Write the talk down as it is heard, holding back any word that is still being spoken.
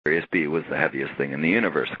Sirius B was the heaviest thing in the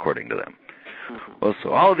universe, according to them. Well,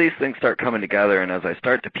 so all of these things start coming together, and as I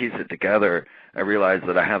start to piece it together, I realize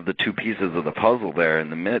that I have the two pieces of the puzzle there in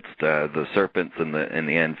the midst, the serpents and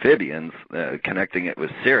the amphibians, connecting it with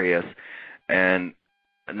Sirius, and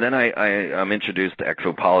then I'm introduced to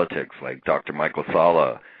exopolitics, like Dr. Michael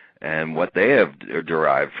Salla, and what they have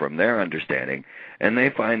derived from their understanding, and they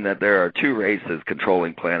find that there are two races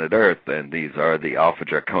controlling planet Earth, and these are the Alpha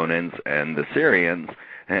Draconans and the Sirians.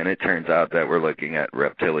 And it turns out that we're looking at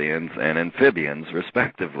reptilians and amphibians,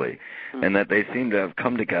 respectively, and that they seem to have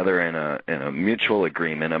come together in a mutual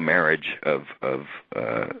agreement, a marriage of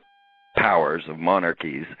powers, of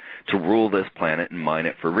monarchies, to rule this planet and mine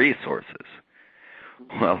it for resources.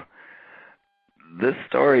 Well, this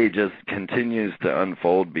story just continues to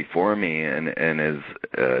unfold before me and is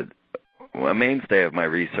a mainstay of my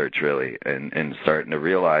research, really, and starting to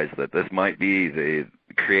realize that this might be the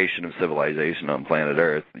creation of civilization on planet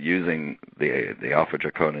Earth using the Alpha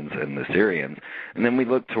Draconans and the Sirians. And then we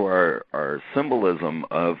look to our symbolism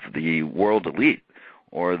of the world elite,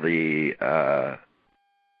 or the,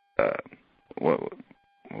 what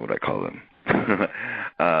would I call them?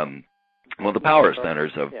 Well, the power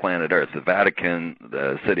centers of planet Earth, the Vatican,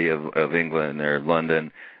 the City of England, or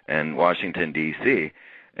London, and Washington, D.C.,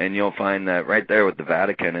 and you'll find that right there with the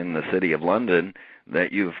Vatican and the City of London,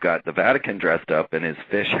 that you've got the Vatican dressed up in his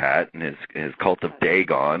fish hat and his cult of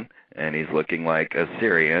Dagon, and he's looking like a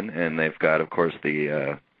Syrian, and they've got, of course,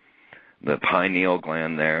 the pineal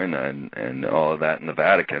gland there and all of that in the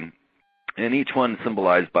Vatican, and each one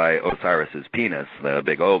symbolized by Osiris's penis, the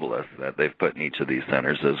big obelisk that they've put in each of these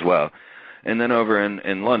centers as well. And then over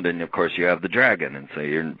in London, of course, you have the dragon, and so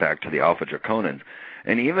you're back to the Alpha Draconans.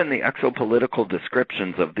 And even the exopolitical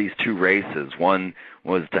descriptions of these two races, one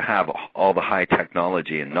was to have all the high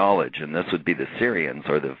technology and knowledge, and this would be the Syrians,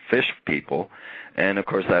 or the fish people. And, of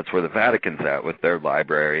course, that's where the Vatican's at with their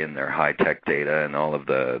library and their high-tech data and all of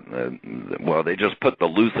well, they just put the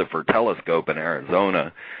Lucifer telescope in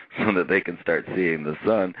Arizona so that they can start seeing the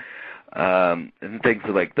sun. And things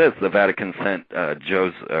like this. The Vatican sent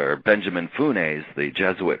Benjamin Funes, the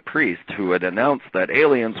Jesuit priest, who had announced that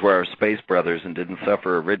aliens were our space brothers and didn't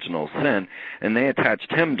suffer original sin, and they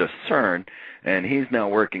attached him to CERN, and he's now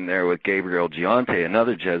working there with Gabriel Giante,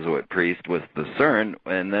 another Jesuit priest, with the CERN,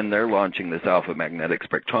 and then they're launching this alpha magnetic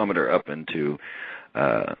spectrometer up into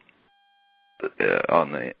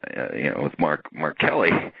with Mark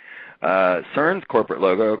Kelly. CERN's corporate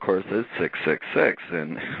logo, of course, is 666,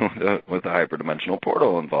 and with a hyperdimensional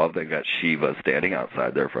portal involved, they've got Shiva standing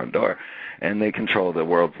outside their front door, and they control the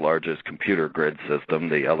world's largest computer grid system,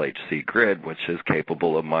 the LHC grid, which is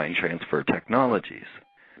capable of mind transfer technologies.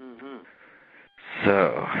 Mm-hmm.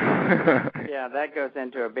 So... yeah, that goes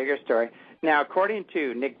into a bigger story. Now, according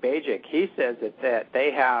to Nick Bajik, he says that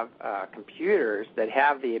they have computers that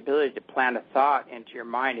have the ability to plant a thought into your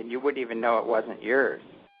mind, and you wouldn't even know it wasn't yours.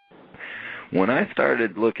 When I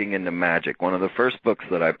started looking into magic, one of the first books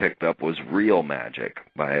that I picked up was Real Magic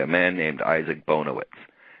by a man named Isaac Bonowitz.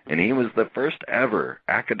 And he was the first ever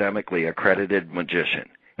academically accredited magician.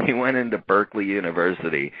 He went into Berkeley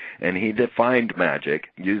University and he defined magic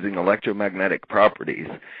using electromagnetic properties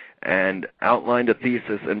and outlined a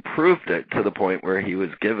thesis and proved it to the point where he was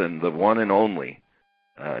given the one and only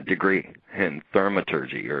degree in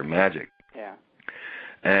thaumaturgy, or magic. Yeah.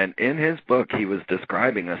 And in his book, he was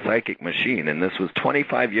describing a psychic machine, and this was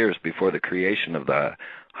 25 years before the creation of the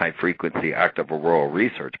High Frequency Active Auroral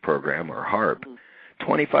Research Program, or HARP.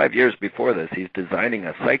 25 years before this, he's designing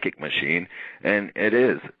a psychic machine, and it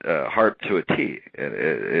is HARP to a T,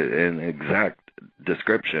 an exact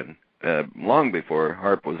description, long before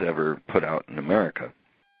HARP was ever put out in America.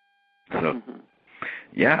 So...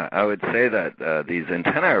 yeah, I would say that these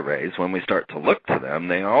antenna arrays, when we start to look to them,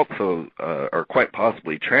 they also are quite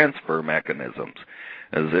possibly transfer mechanisms.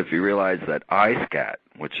 As if you realize that iScat,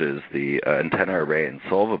 which is the antenna array in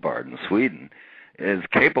Solvabard in Sweden, is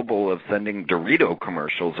capable of sending Dorito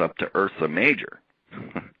commercials up to Ursa Major.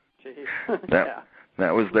 That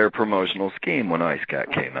was their promotional scheme when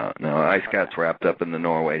iScat came out. Now, iScat's wrapped up in the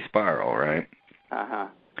Norway Spiral, right? Uh-huh.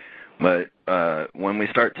 But when we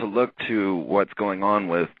start to look to what's going on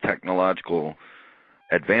with technological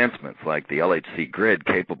advancements like the LHC grid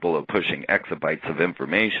capable of pushing exabytes of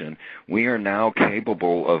information, we are now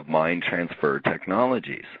capable of mind transfer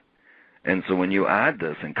technologies. And so when you add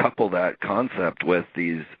this and couple that concept with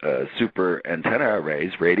these super antenna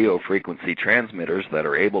arrays, radio frequency transmitters that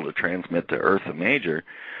are able to transmit to Ursa Major,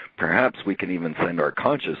 perhaps we can even send our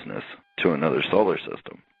consciousness to another solar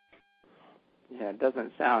system. Yeah, it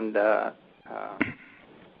doesn't sound,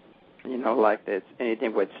 like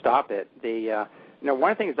anything would stop it.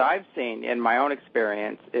 one of the things I've seen in my own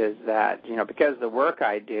experience is that, because of the work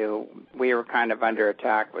I do, we were kind of under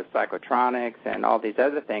attack with psychotronics and all these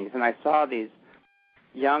other things. And I saw these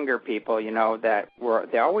younger people,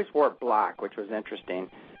 they always wore black, which was interesting.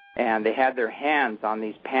 And they had their hands on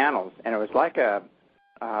these panels. And it was like the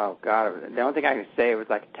only thing I can say, it was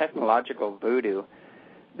like a technological voodoo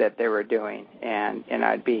that they were doing, and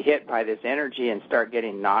I'd be hit by this energy and start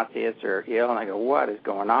getting nauseous or ill, and I go, what is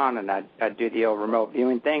going on? And I'd do the old remote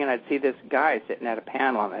viewing thing, and I'd see this guy sitting at a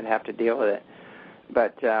panel, and I'd have to deal with it.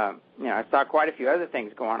 But I saw quite a few other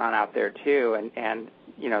things going on out there too, and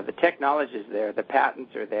the technology is there, the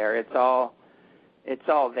patents are there, it's all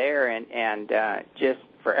there, and just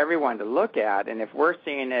for everyone to look at. And if we're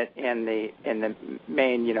seeing it in the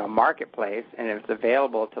main marketplace, and if it's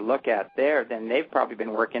available to look at there, then they've probably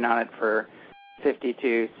been working on it for 50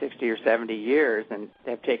 to 60 or 70 years, and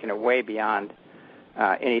they've taken it way beyond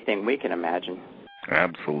anything we can imagine.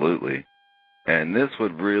 Absolutely. And this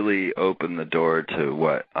would really open the door to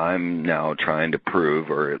what I'm now trying to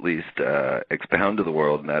prove, or at least expound to the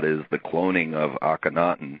world, and that is the cloning of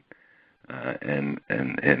Akhenaten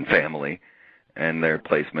and family, and their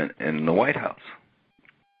placement in the White House.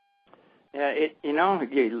 Yeah,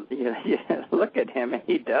 you look at him, and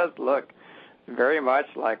he does look very much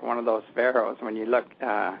like one of those pharaohs. When you look,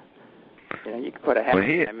 you could put a head on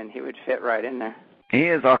him, and he would fit right in there. He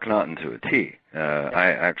is Akhenaten to a T.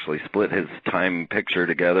 I actually split his time picture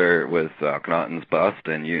together with Akhenaten's bust,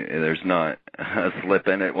 and there's not a slip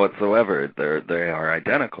in it whatsoever. They are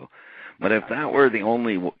identical. But if that were the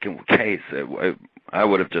only case, I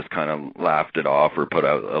would have just kind of laughed it off or put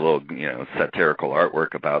out a little, satirical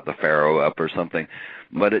artwork about the pharaoh up or something.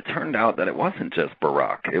 But it turned out that it wasn't just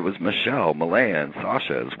Barack. It was Michelle, Malaya, and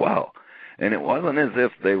Sasha as well. And it wasn't as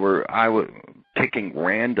if they were picking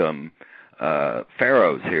random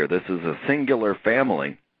pharaohs here. This is a singular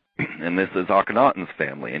family, and this is Akhenaten's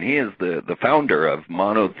family. And he is the founder of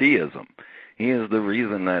monotheism. He is the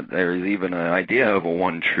reason that there is even an idea of a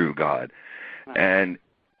one true God. And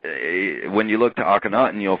when you look to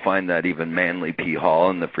Akhenaten, you'll find that even Manly P.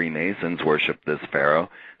 Hall and the Freemasons worship this pharaoh,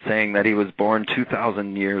 saying that he was born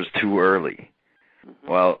 2,000 years too early.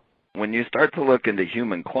 Well, when you start to look into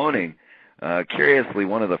human cloning, curiously,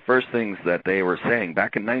 one of the first things that they were saying,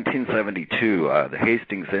 back in 1972, the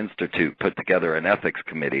Hastings Institute put together an ethics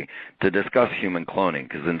committee to discuss human cloning,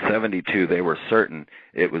 because in 72 they were certain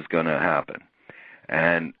it was going to happen.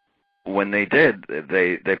 And when they did,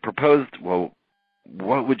 they proposed, well,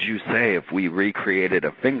 what would you say if we recreated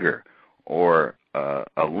a finger or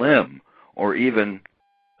a limb or even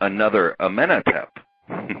another Amenhotep?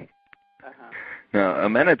 Now,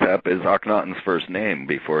 Amenhotep is Akhenaten's first name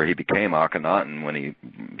before he became Akhenaten when he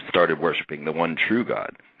started worshiping the one true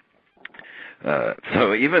God.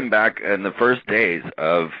 So even back in the first days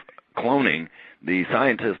of cloning, the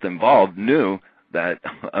scientists involved knew that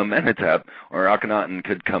Amenhotep or Akhenaten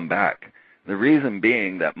could come back. The reason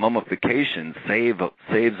being that mummification saves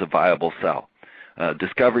a viable cell.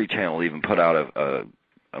 Discovery Channel even put out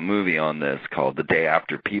a movie on this called The Day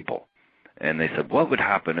After People. And they said, what would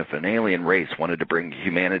happen if an alien race wanted to bring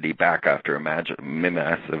humanity back after a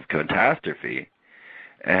massive catastrophe?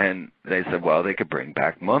 And they said, well, they could bring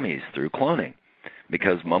back mummies through cloning,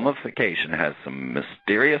 because mummification has some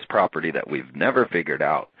mysterious property that we've never figured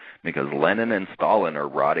out, because Lenin and Stalin are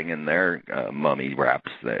rotting in their mummy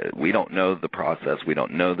wraps. We don't know the process. We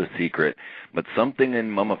don't know the secret. But something in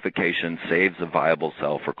mummification saves a viable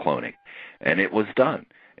cell for cloning. And it was done.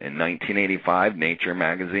 In 1985, Nature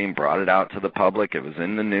magazine brought it out to the public. It was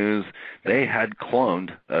in the news. They had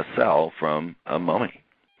cloned a cell from a mummy.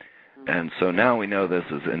 And so now we know this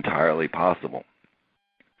is entirely possible.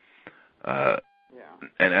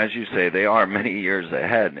 And as you say, they are many years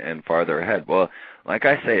ahead and farther ahead. Well, like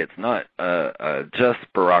I say, it's not just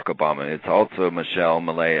Barack Obama. It's also Michelle,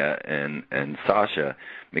 Malaya, and Sasha,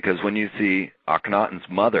 because when you see Akhenaten's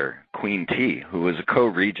mother, Queen T, who was a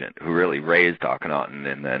co-regent, who really raised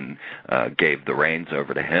Akhenaten and then gave the reins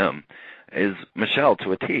over to him, is Michelle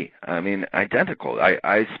to a T. I mean, identical.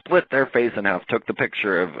 I split their face in half, took the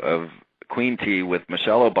picture of Queen T with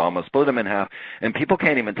Michelle Obama, split them in half, and people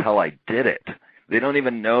can't even tell I did it. They don't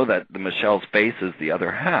even know that the Michelle's face is the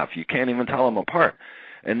other half. You can't even tell them apart.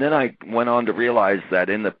 And then I went on to realize that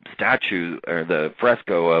in the statue, or the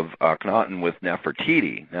fresco of Akhenaten with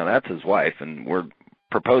Nefertiti, now that's his wife, and we're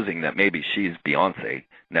proposing that maybe she's Beyonce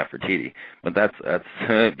Nefertiti, but that's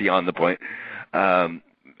beyond the point,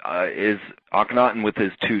 is Akhenaten with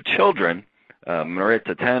his two children, Merit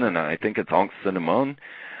Teten, and I think it's Ankh Sinamon,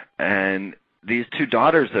 and these two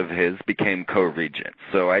daughters of his became co-regents.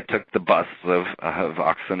 So I took the busts of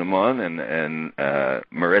Oxenamon and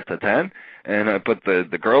Maritza Ten, and I put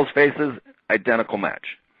the girls' faces, identical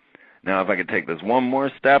match. Now, if I could take this one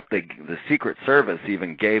more step, the Secret Service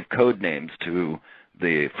even gave code names to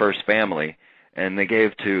the first family, and they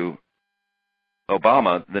gave to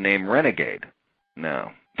Obama the name Renegade.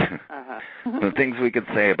 Now, the things we could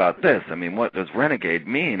say about this, I mean, what does renegade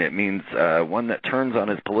mean? It means one that turns on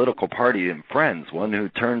his political party and friends, one who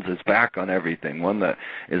turns his back on everything, one that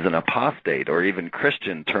is an apostate or even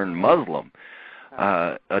Christian turned Muslim,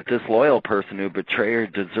 a disloyal person who betrays or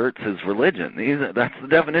deserts his religion. That's the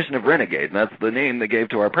definition of renegade, and that's the name they gave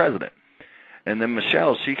to our president. And then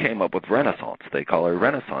Michelle, she came up with Renaissance. They call her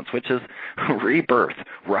Renaissance, which is rebirth,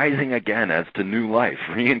 rising again as to new life,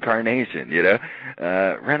 reincarnation,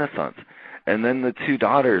 Renaissance. And then the two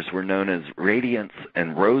daughters were known as Radiance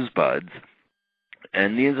and Rosebuds.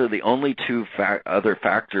 And these are the only two other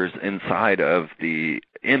factors inside of the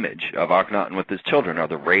image of Akhenaten with his children are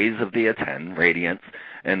the rays of the Aten, Radiance,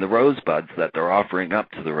 and the rosebuds that they're offering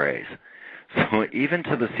up to the rays. So even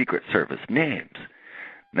to the Secret Service names.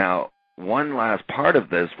 Now, one last part of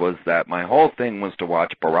this was that my whole thing was to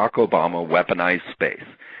watch Barack Obama weaponize space.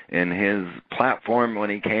 In his platform when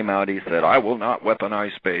he came out, he said, I will not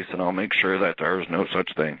weaponize space, and I'll make sure that there is no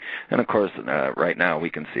such thing. And, of course, right now we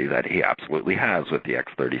can see that he absolutely has with the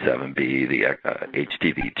X-37B, the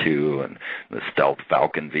HTV-2, and the stealth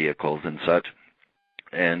Falcon vehicles and such.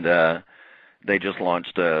 And they just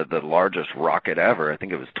launched the largest rocket ever. I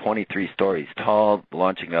think it was 23 stories tall,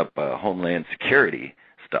 launching up Homeland Security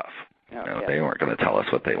stuff. They weren't going to tell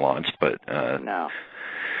us what they launched, but no.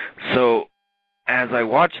 So as I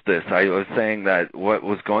watched this, I was saying that what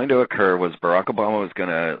was going to occur was Barack Obama was going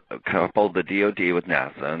to couple the DOD with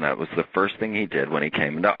NASA, and that was the first thing he did when he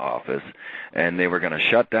came into office, and they were going to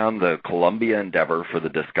shut down the Columbia Endeavor for the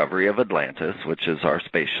discovery of Atlantis, which is our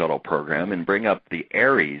space shuttle program, and bring up the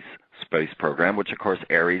Ares space program, which of course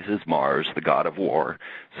Ares is Mars, the god of war,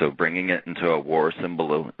 so bringing it into a war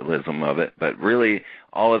symbolism of it. But really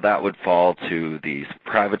all of that would fall to the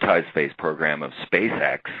privatized space program of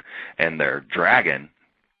SpaceX and their dragon,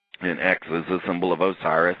 and X is a symbol of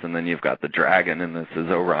Osiris, and then you've got the dragon, and this is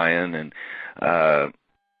Orion, and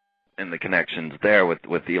the connections there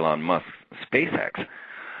with Elon Musk's SpaceX.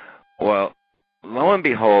 Well, lo and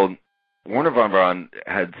behold, Wernher von Braun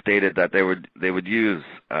had stated that they would use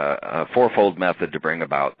a fourfold method to bring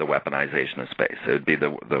about the weaponization of space. It would be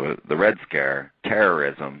the Red Scare,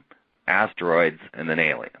 terrorism, asteroids, and then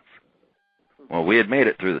aliens. Well, we had made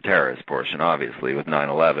it through the terrorist portion, obviously, with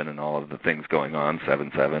 9/11 and all of the things going on,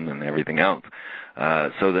 7/7 and everything else.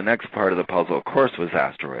 So the next part of the puzzle, of course, was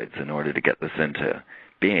asteroids in order to get this into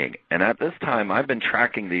being. And at this time, I've been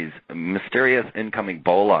tracking these mysterious incoming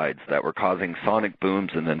bolides that were causing sonic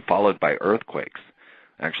booms and then followed by earthquakes.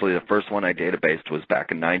 Actually, the first one I databased was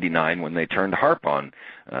back in '99 when they turned HAARP on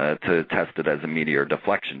to test it as a meteor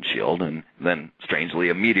deflection shield. And then,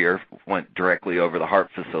 strangely, a meteor went directly over the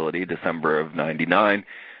HAARP facility December of '99.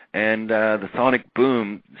 And the sonic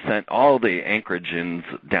boom sent all the Anchorageans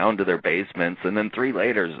down to their basements, and then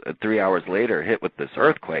 3 hours later hit with this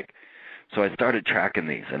earthquake. So I started tracking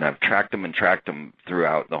these, and I've tracked them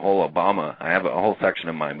throughout the whole Obama. I have a whole section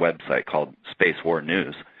of my website called Space War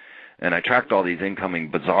News, and I tracked all these incoming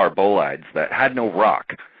bizarre bolides that had no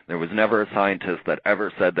rock. There was never a scientist that ever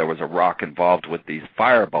said there was a rock involved with these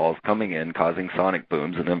fireballs coming in, causing sonic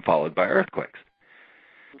booms, and then followed by earthquakes.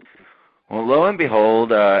 Well, lo and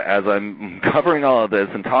behold, as I'm covering all of this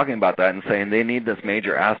and talking about that and saying they need this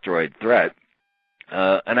major asteroid threat,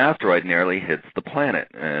 an asteroid nearly hits the planet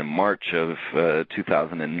in March of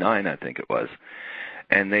 2009, I think it was.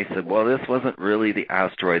 And they said, well, this wasn't really the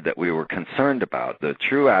asteroid that we were concerned about. The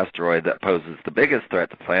true asteroid that poses the biggest threat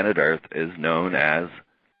to planet Earth is known as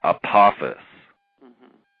Apophis.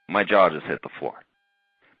 Mm-hmm. My jaw just hit the floor.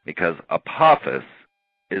 Because Apophis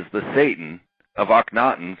is the Satan of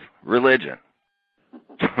Akhenaten's religion.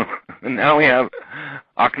 And now we have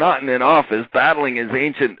Akhenaten in office battling his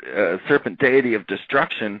ancient serpent deity of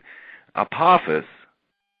destruction, Apophis.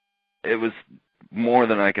 It was more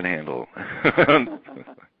than I can handle.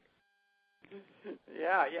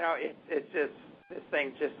 Yeah, it's just, this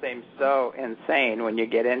thing just seems so insane when you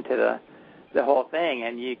get into the whole thing,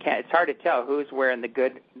 and you can't. It's hard to tell who's wearing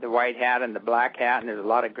the white hat and the black hat, and there's a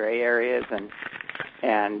lot of gray areas, and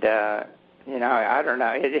I don't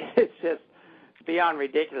know. It's just beyond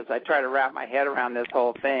ridiculous. I try to wrap my head around this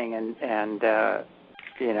whole thing, and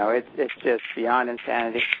it's just beyond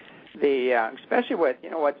insanity. Especially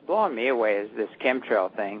what's blowing me away is this chemtrail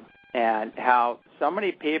thing, and how so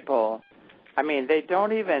many people I mean, they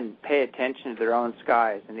don't even pay attention to their own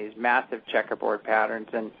skies and these massive checkerboard patterns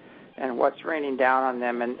and what's raining down on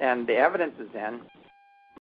them. And the evidence is in